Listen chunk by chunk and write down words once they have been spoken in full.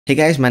Hey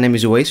guys, my name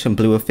is Uwais from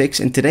BlueFx,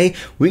 and today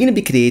we're going to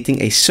be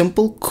creating a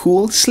simple,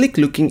 cool, slick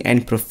looking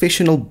and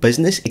professional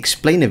business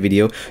explainer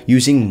video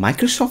using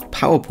Microsoft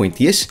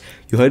PowerPoint. Yes,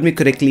 you heard me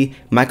correctly,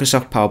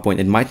 Microsoft PowerPoint.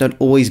 It might not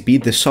always be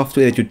the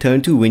software that you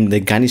turn to when the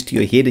gun is to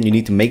your head and you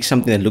need to make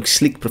something that looks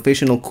slick,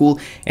 professional, cool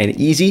and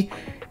easy.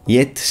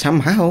 Yet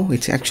somehow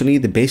it's actually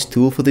the best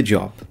tool for the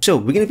job. So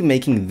we're going to be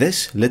making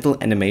this little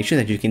animation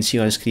that you can see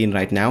on the screen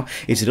right now.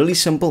 It's really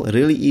simple,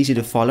 really easy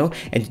to follow,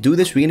 and to do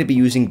this we're going to be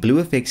using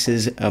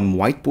BlueFx's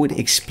Whiteboard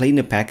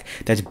Explainer pack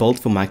that's built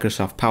for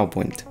Microsoft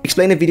PowerPoint.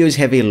 Explainer videos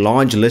have a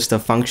large list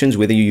of functions,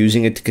 whether you're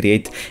using it to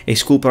create a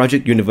school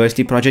project,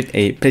 university project,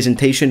 a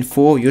presentation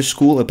for your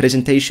school, a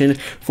presentation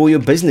for your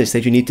business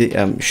that you need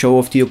to show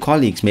off to your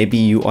colleagues. Maybe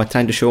you are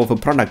trying to show off a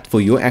product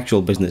for your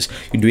actual business.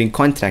 You're doing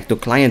contract or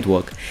client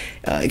work.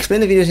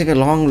 Explainer videos have a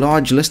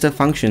large list of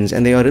functions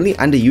and they are really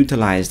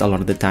underutilized a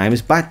lot of the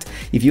times, but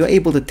if you're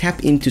able to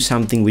tap into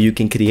something where you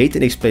can create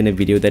an explainer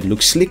video that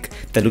looks slick,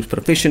 that looks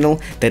professional,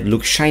 that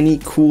looks shiny,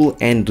 cool,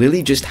 and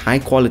really just high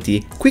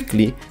quality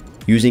quickly,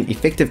 using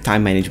effective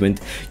time management,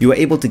 you are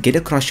able to get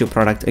across your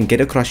product and get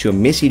across your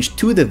message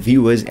to the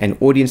viewers and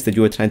audience that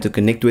you are trying to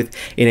connect with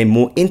in a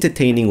more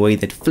entertaining way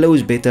that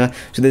flows better,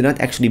 so they're not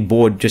actually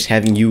bored just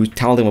having you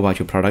tell them about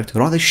your product,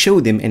 rather show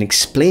them and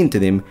explain to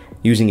them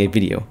using a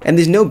video. And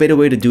there's no better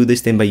way to do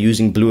this than by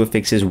using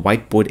BlueFx's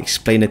Whiteboard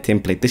Explainer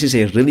template. This is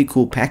a really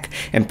cool pack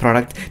and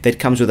product that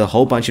comes with a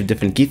whole bunch of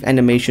different GIF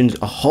animations,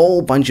 a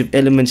whole bunch of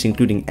elements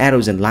including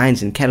arrows and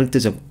lines and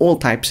characters of all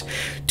types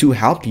to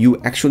help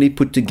you actually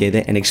put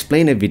together and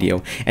explain a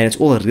video. And it's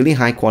all really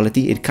high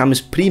quality. It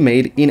comes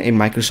pre-made in a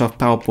Microsoft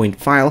PowerPoint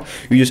file.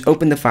 You just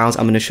open the files.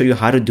 I'm going to show you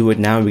how to do it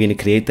now. We're going to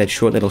create that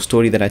short little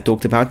story that I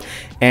talked about,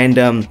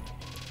 and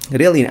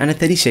really, in under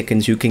 30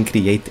 seconds, you can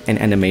create an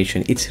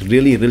animation. It's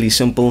really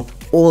simple,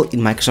 all in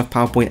Microsoft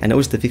PowerPoint. I know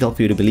it's difficult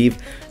for you to believe,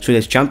 so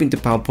let's jump into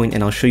PowerPoint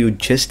and I'll show you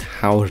just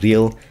how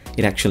real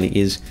it actually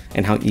is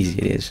and how easy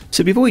it is.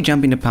 So before we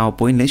jump into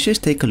PowerPoint, let's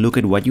just take a look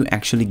at what you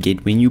actually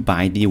get when you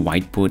buy the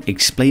Whiteboard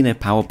Explainer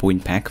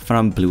PowerPoint pack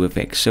from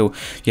BlueFx. So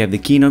you have the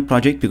Keynote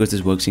project, because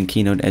this works in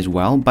Keynote as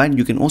well, but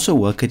you can also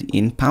work it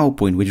in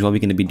PowerPoint, which is what we're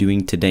going to be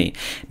doing today.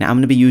 Now I'm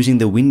going to be using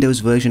the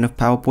Windows version of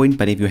PowerPoint,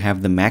 but if you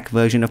have the Mac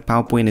version of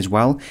PowerPoint as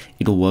well,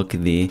 it'll work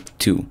there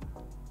too.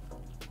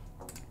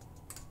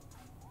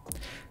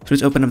 So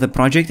let's open up the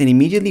project, and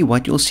immediately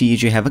what you'll see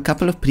is you have a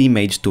couple of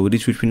pre-made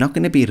stories which we're not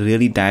going to be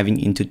really diving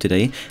into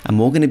today. I'm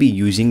more going to be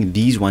using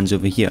these ones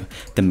over here: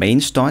 the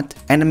main start,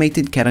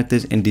 animated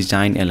characters and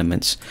design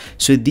elements.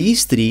 So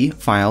these three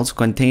files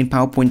contain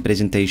PowerPoint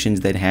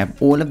presentations that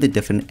have all of the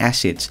different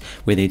assets,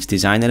 whether it's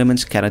design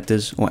elements,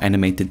 characters or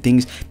animated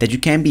things that you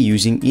can be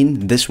using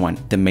in this one,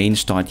 the main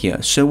start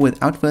here. So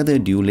without further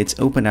ado, let's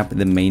open up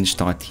the main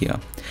start here.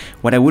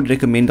 What I would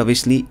recommend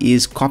obviously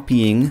is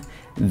copying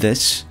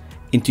this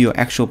into your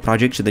actual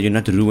project so that you're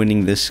not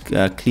ruining this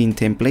clean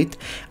template,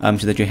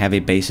 so that you have a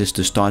basis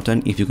to start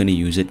on if you're going to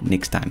use it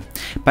next time.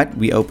 But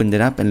we opened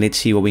it up and let's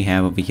see what we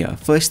have over here.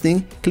 First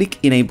thing, click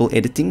enable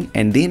editing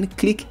and then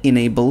click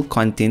enable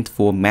content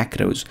for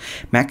macros.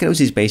 Macros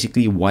is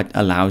basically what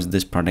allows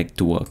this product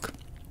to work.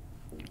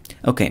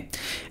 Okay,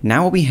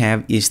 now what we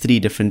have is three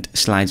different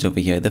slides over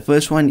here. The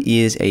first one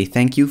is a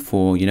thank you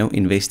for,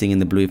 investing in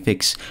the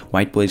BlueFx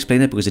Whiteboard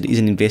Explainer, because it is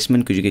an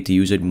investment, because you get to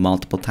use it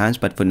multiple times.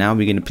 But for now,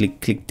 we're going to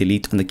click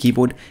delete on the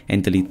keyboard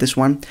and delete this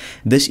one.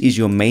 This is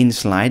your main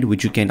slide,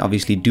 which you can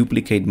obviously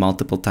duplicate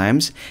multiple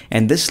times.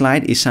 And this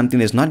slide is something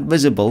that's not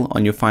visible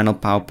on your final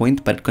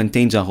PowerPoint, but it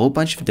contains a whole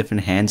bunch of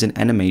different hands and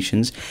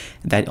animations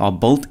that are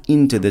built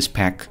into this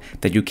pack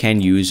that you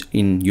can use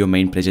in your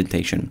main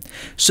presentation.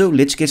 So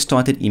let's get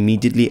started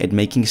immediately at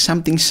making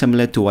something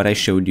similar to what I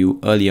showed you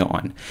earlier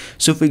on.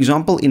 So for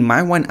example, in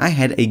my one, I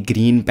had a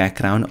green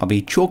background of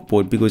a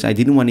chalkboard because I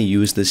didn't want to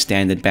use the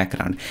standard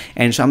background.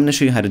 And so I'm going to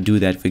show you how to do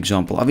that. For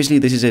example, obviously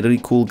this is a really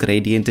cool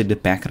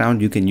gradiented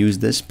background. You can use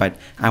this, but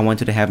I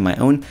wanted to have my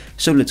own.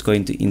 So let's go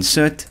into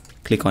insert,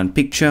 click on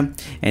picture,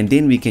 and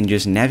then we can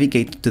just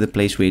navigate to the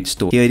place where it's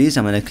stored. Here it is.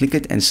 I'm going to click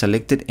it and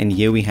select it, and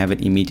here we have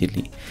it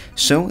immediately.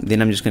 So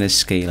then I'm just going to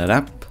scale it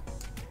up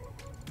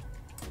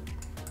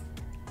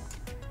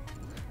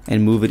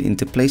and move it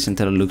into place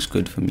until it looks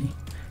good for me.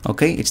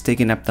 Okay, it's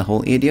taken up the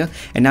whole area.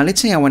 And now let's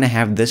say I want to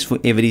have this for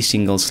every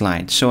single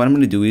slide. So what I'm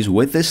going to do is,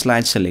 with this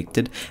slide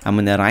selected, I'm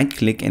going to right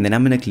click and then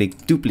I'm going to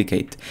click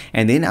duplicate.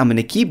 And then I'm going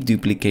to keep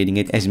duplicating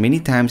it as many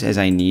times as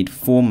I need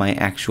for my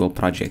actual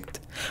project.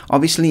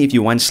 Obviously, if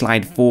you want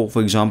slide 4,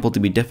 for example, to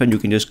be different, you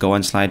can just go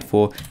on slide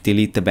 4,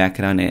 delete the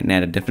background and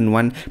add a different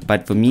one.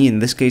 But for me, in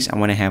this case, I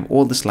want to have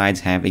all the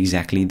slides have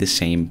exactly the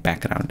same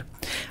background.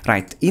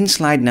 Right, in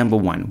slide number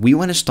 1, we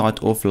want to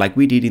start off like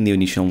we did in the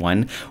initial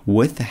one,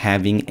 with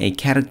having a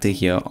character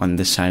here on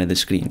the side of the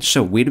screen.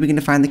 So where are we going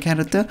to find the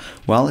character?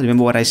 Well,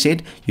 remember what I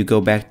said? You go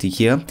back to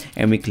here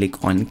and we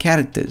click on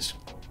characters.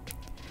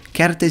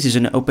 characters is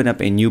going to open up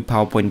a new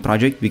PowerPoint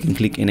project. We can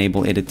click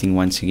enable editing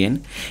once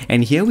again,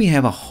 and here we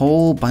have a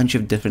whole bunch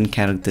of different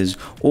characters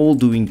all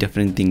doing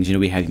different things. You know,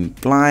 we have him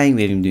flying,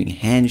 we have him doing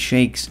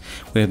handshakes,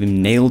 we have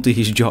him nailed to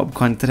his job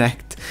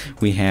contract,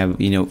 we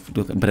have, you know,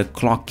 a bit of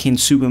Clark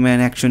Kent Superman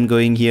action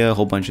going here, a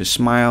whole bunch of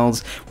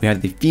smiles, we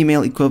have the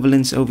female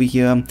equivalents over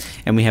here,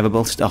 and we have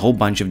a whole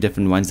bunch of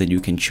different ones that you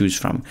can choose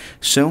from.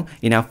 So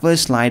in our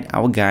first slide,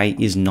 our guy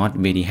is not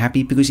very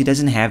happy because he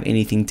doesn't have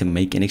anything to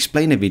make an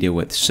explainer video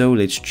with. So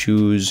let's choose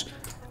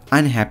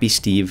Unhappy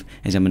Steve,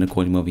 as I'm going to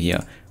call him over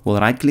here. We'll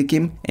right click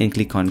him and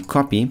click on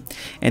copy,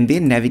 and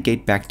then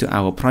navigate back to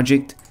our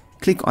project,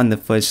 click on the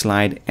first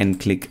slide and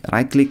click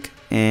right click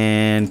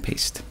and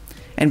paste,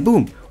 and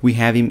boom, we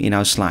have him in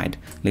our slide.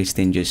 Let's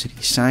then just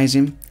resize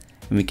him,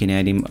 and we can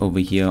add him over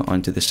here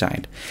onto the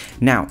side.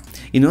 Now,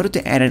 in order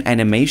to add an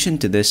animation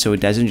to this so it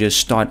doesn't just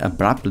start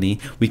abruptly,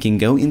 we can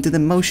go into the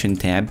motion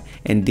tab,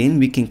 and then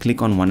we can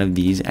click on one of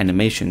these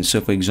animations.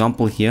 So for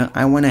example here,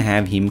 I want to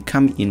have him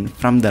come in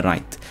from the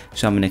right,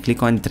 so I'm going to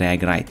click on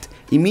drag right.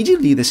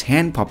 Immediately this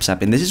hand pops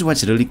up, and this is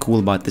what's really cool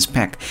about this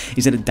pack,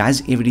 is that it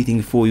does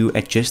everything for you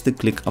at just the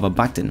click of a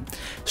button.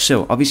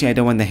 So obviously I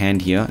don't want the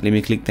hand here. Let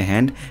me click the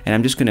hand, and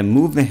I'm just going to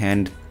move the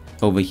hand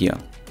over here.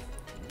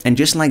 And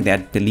just like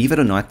that, believe it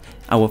or not,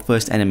 our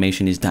first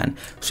animation is done.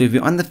 So if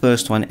we're on the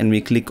first one and we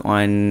click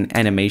on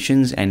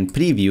animations and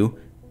preview,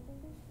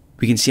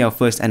 we can see our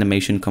first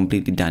animation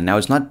completely done. Now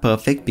it's not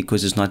perfect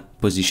because it's not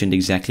positioned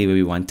exactly where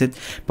we want it,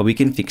 but we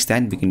can fix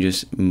that. We can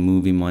just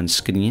move him on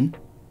screen,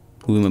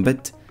 move him a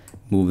bit,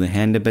 move the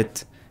hand a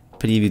bit,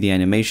 preview the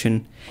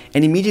animation,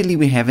 and immediately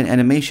we have an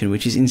animation,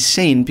 which is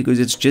insane because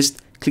it's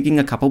just clicking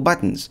a couple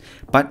buttons.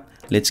 But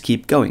let's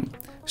keep going.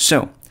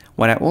 So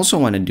what I also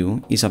want to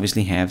do is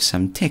obviously have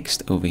some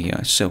text over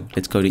here. So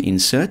let's go to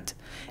insert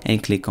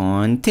and click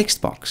on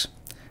text box.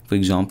 For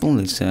example,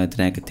 let's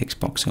drag a text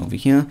box over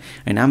here,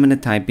 and I'm going to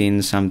type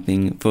in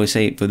something. For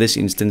this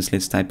instance,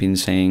 let's type in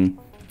saying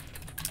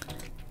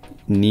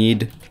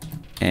need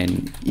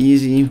an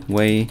easy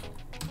way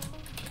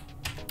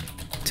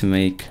to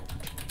make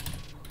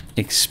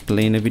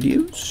explainer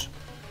videos,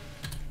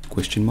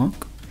 question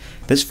mark.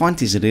 This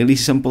font is really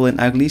simple and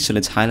ugly, so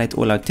let's highlight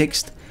all our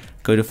text,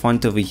 go to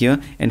font over here,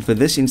 and for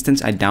this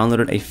instance I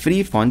downloaded a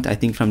free font, I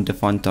think from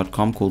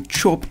defont.com, called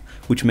Chalk,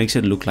 which makes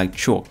it look like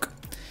chalk.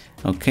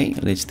 Okay,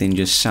 let's then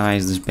just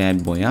size this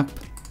bad boy up,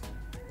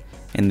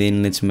 and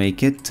then let's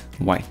make it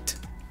white,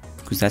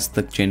 because that's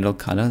the general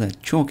color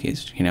that chalk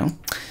is, you know.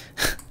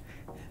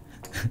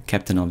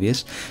 Captain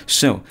Obvious.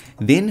 So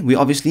then we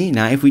obviously,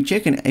 now if we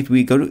check, and if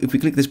we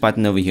click this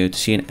button over here to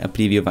see a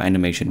preview of our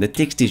animation, the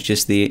text is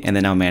just there, and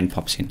then our man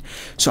pops in.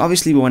 So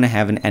obviously we want to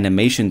have an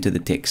animation to the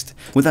text.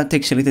 With our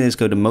text selected, let's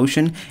go to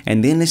motion,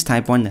 and then let's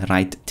type on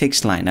right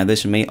text line. Now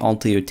this may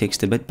alter your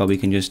text a bit, but we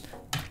can just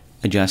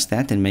adjust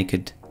that and make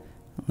it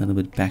a little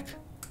bit back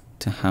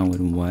to how it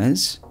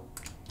was.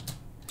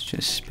 Let's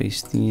just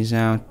space these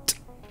out.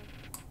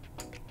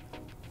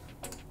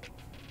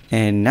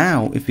 And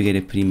now if we get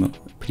a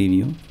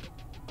preview,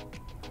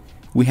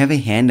 we have a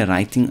hand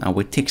writing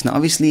our text. Now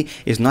obviously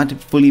it's not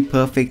fully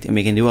perfect, and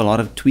we can do a lot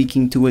of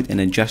tweaking to it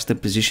and adjust the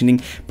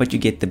positioning, but you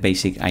get the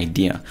basic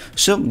idea.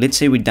 So let's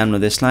say we're done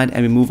with this slide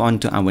and we move on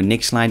to our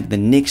next slide, the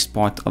next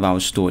part of our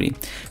story.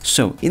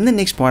 So in the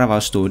next part of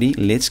our story,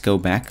 let's go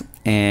back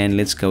and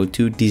let's go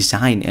to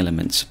design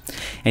elements.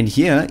 And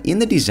here in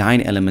the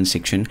design elements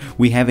section,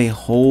 we have a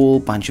whole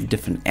bunch of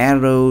different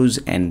arrows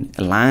and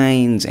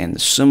lines and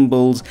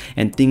symbols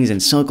and things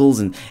and circles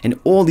and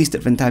all these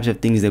different types of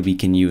things that we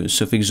can use.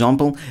 So for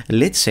example,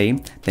 let's say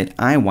that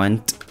I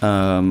want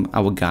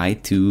our guy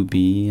to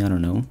be, I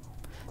don't know,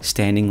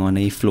 standing on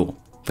a floor,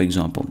 for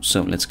example.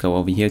 So let's go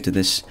over here to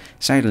this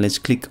side and let's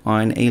click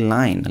on a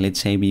line. Let's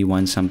say we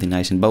want something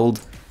nice and bold,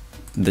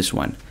 this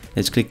one.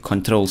 Let's click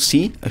Ctrl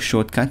C, a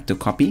shortcut to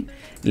copy.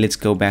 Let's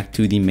go back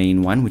to the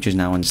main one, which is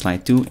now on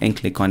slide 2, and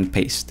click on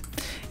paste.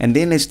 And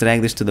then let's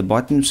drag this to the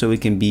bottom so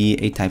it can be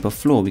a type of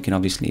floor. We can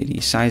obviously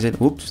resize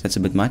it. Oops, that's a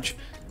bit much.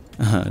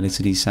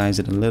 Let's resize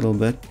it a little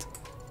bit.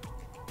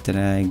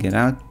 Drag it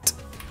out,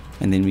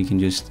 and then we can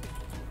just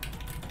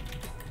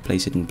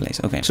place it in place.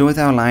 Okay, so with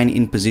our line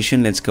in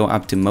position, let's go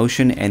up to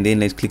motion, and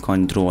then let's click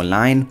on draw a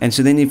line. And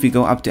so then if we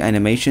go up to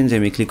animations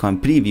and we click on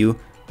preview,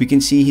 we can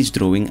see he's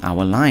drawing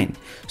our line.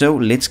 So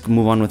let's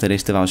move on with the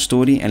rest of our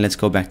story, and let's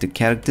go back to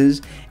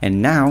characters.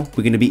 And now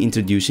we're going to be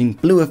introducing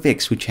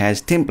BlueFx, which has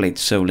templates.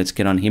 So let's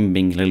get on him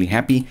being really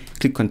happy.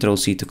 Click Ctrl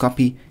C to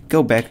copy,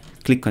 go back,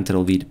 click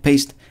Ctrl V to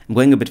paste. I'm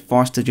going a bit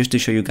faster just to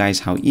show you guys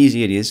how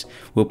easy it is.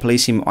 We'll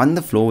place him on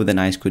the floor with a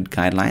nice good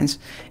guidelines,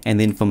 and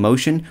then for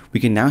motion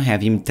we can now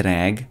have him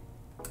drag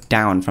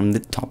down from the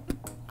top.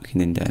 We can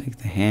then direct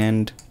the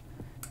hand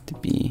to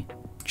be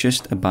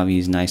just above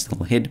his nice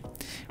little head.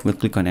 We'll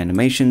click on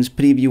animations,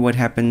 preview what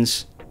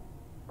happens,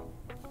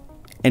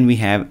 and we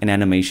have an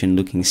animation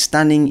looking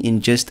stunning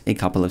in just a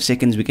couple of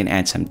seconds. We can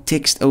add some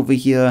text over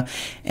here,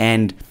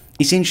 and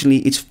essentially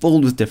it's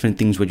filled with different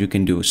things what you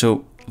can do.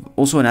 So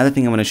Also, another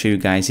thing I want to show you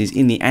guys is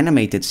in the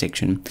animated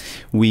section,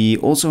 we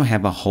also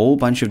have a whole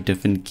bunch of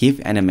different GIF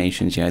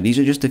animations here. These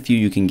are just a few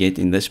you can get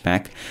in this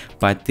pack,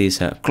 but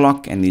there's a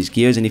clock and these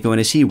gears, and if you want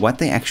to see what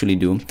they actually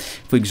do,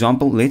 for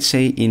example, let's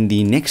say in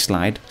the next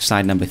slide,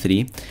 slide number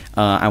 3,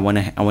 I want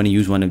to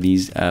use one of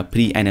these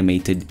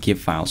pre-animated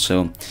GIF files.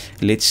 So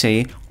let's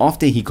say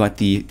after he got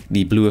the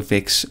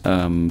BlueFx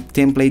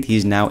template,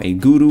 he's now a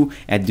guru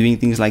at doing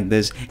things like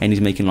this, and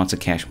he's making lots of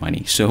cash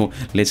money. So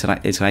let's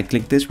right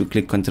click this, we'll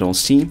click Control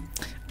C.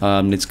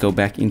 Let's go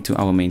back into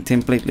our main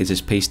template. Let's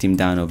just paste him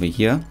down over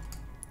here,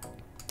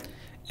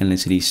 and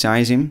let's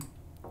resize him.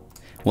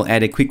 We'll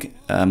add a quick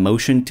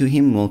motion to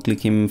him. We'll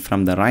click him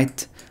from the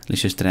right.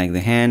 Let's just drag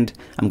the hand.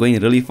 I'm going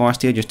really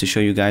fast here just to show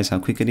you guys how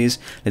quick it is.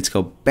 Let's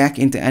go back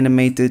into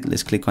animated.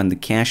 Let's click on the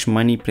cash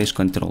money, press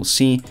Control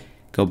C,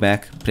 go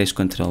back, press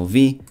Control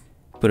V,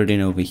 put it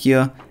in over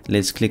here.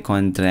 Let's click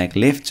on drag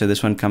left, so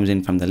this one comes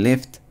in from the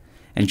left,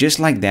 and just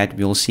like that,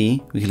 we'll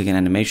see, we click on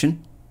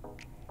animation,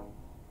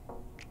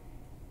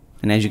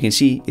 and as you can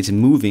see, it's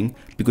moving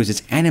because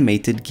it's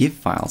animated GIF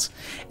files.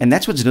 And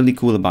that's what's really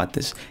cool about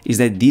this, is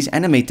that these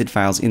animated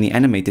files in the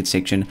animated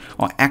section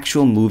are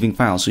actual moving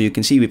files. So you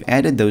can see we've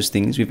added those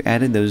things, we've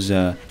added those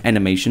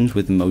animations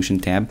with the motion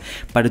tab,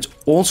 but it's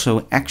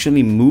also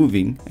actually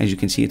moving. As you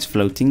can see, it's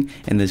floating,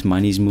 and this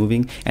money's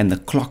moving, and the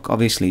clock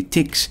obviously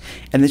ticks,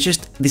 and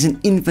there's an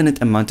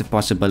infinite amount of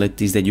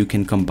possibilities that you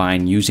can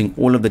combine using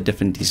all of the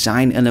different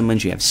design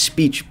elements. You have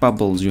speech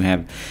bubbles, you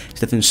have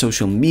different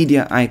social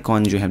media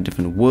icons, you have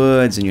different words,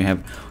 and you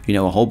have, you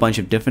know, a whole bunch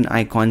of different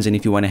icons. And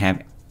if you want to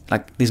have,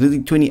 like, there's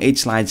literally 28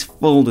 slides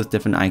filled with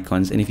different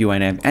icons, and if you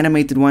want to have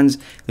animated ones,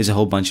 there's a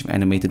whole bunch of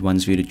animated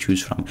ones for you to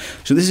choose from.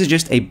 So this is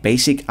just a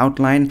basic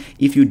outline.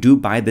 If you do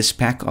buy this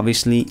pack,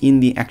 obviously in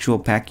the actual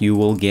pack you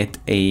will get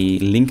a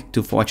link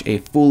to watch a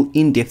full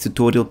in-depth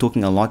tutorial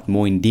talking a lot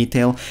more in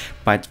detail.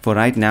 But for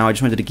right now, I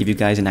just wanted to give you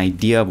guys an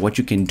idea of what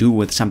you can do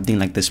with something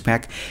like this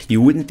pack.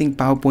 You wouldn't think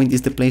PowerPoint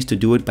is the place to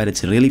do it, but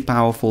it's really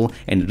powerful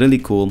and really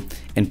cool,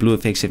 and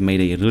BlueFx have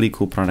made a really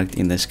cool product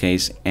in this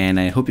case, and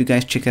I hope you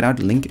guys check it out.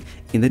 Link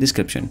in the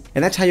description.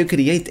 And that's how you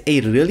create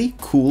a really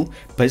cool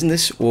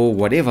business or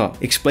whatever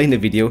explainer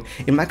video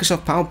in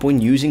Microsoft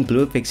PowerPoint using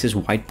BlueFx's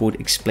Whiteboard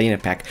Explainer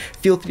pack.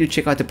 Feel free to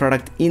check out the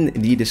product in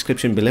the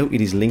description below. It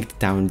is linked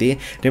down there.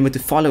 Remember to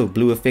follow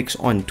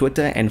BlueFx on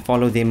Twitter, and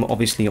follow them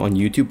obviously on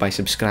YouTube by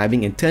subscribing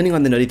and turning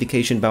on the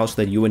notification bell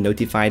so that you are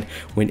notified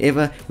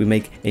whenever we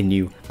make a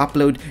new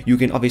upload. You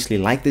can obviously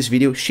like this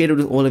video, share it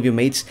with all of your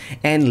mates,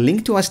 and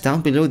link to us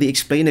down below the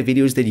explainer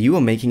videos that you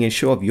are making and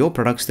show off your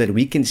products so that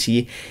we can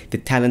see the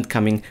talent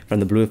coming from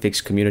the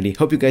BlueFx community.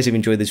 Hope you guys have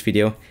enjoyed this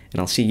video, and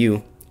I'll see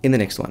you in the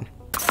next one.